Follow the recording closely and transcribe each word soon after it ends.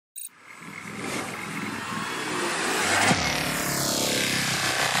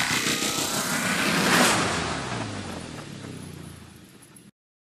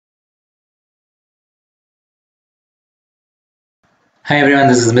Hi everyone,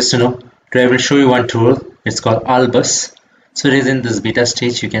 this is Mr. No. Today I will show you one tool. It's called Albus. So it is in this beta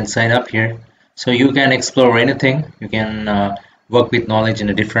stage. You can sign up here. So you can explore anything. You can work with knowledge in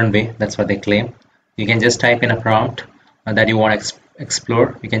a different way. That's what they claim. You can just type in a prompt that you want to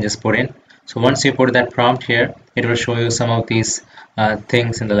explore. You can just put in. So once you put that prompt here, it will show you some of these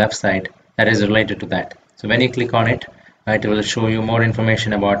things in the left side that is related to that. So when you click on it, it will show you more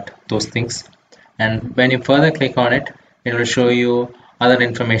information about those things. And when you further click on it, it will show you other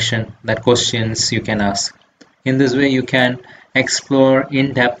information, that questions you can ask. In this way you can explore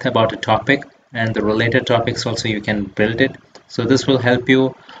in depth about a topic, and the related topics also you can build it. So this will help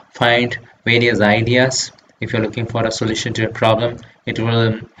you find various ideas. If you're looking for a solution to a problem, it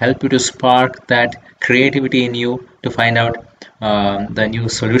will help you to spark that creativity in you to find out the new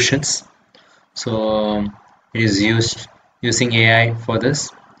solutions. So it is using AI for this.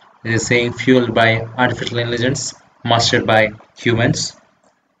 It is saying fueled by artificial intelligence, mastered by humans.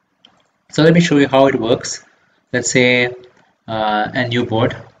 So let me show you how it works. Let's say a new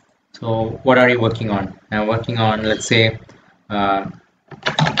board. So what are you working on? I'm working on, let's say,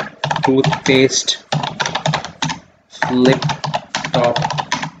 toothpaste flip top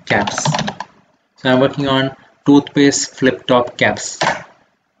caps. So I'm working on toothpaste flip top caps.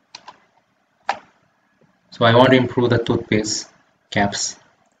 So I want to improve the toothpaste caps.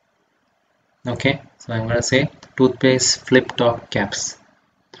 Okay, so I'm going to say toothpaste flip top caps.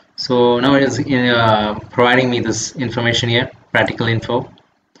 So now it is providing me this information here, practical info,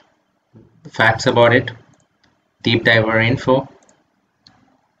 facts about it, deep diver info.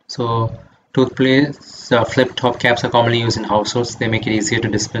 So toothpaste flip top caps are commonly used in households. They make it easier to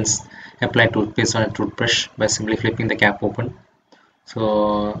dispense applied toothpaste on a toothbrush by simply flipping the cap open.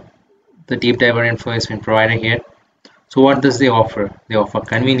 So the deep diver info has been provided here. So what does they offer? They offer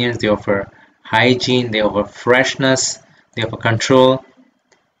convenience, they offer hygiene, they offer freshness, they offer control,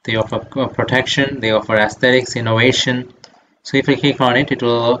 they offer protection, they offer aesthetics, innovation. So if I click on it, it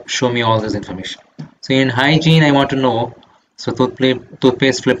will show me all this information. So in hygiene, I want to know, so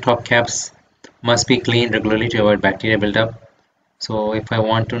toothpaste flip top caps must be cleaned regularly to avoid bacteria buildup. So if I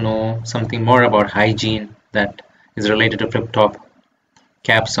want to know something more about hygiene that is related to flip top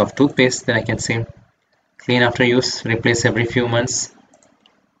caps of toothpaste, then I can say clean after use, replace every few months.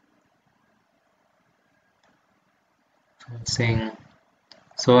 Saying,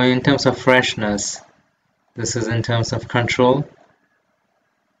 so in terms of freshness, this is in terms of control.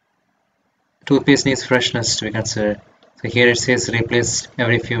 Toothpaste needs freshness to be considered. So here it says replace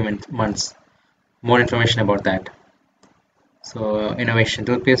every few months. More information about that. So innovation,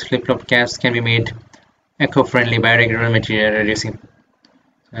 toothpaste flip-flop caps can be made eco-friendly, biodegradable material, reducing.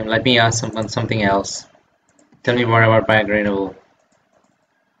 Let me ask something else. Tell me more about biodegradable.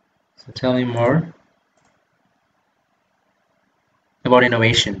 So tell me more about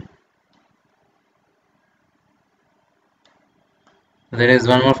innovation. There is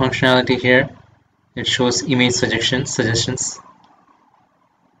one more functionality here. It shows image suggestions.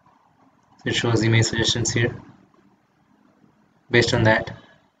 It shows image suggestions here based on that.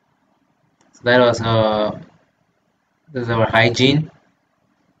 So that was this is our hygiene.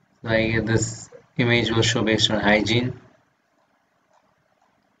 Like this image will show based on hygiene.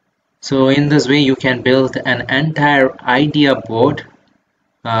 So in this way you can build an entire idea board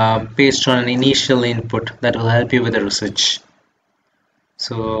based on an initial input that will help you with the research.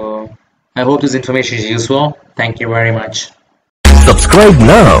 So I hope this information is useful. Thank you very much. Subscribe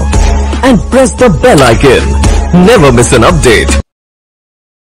now and press the bell icon. Never miss an update.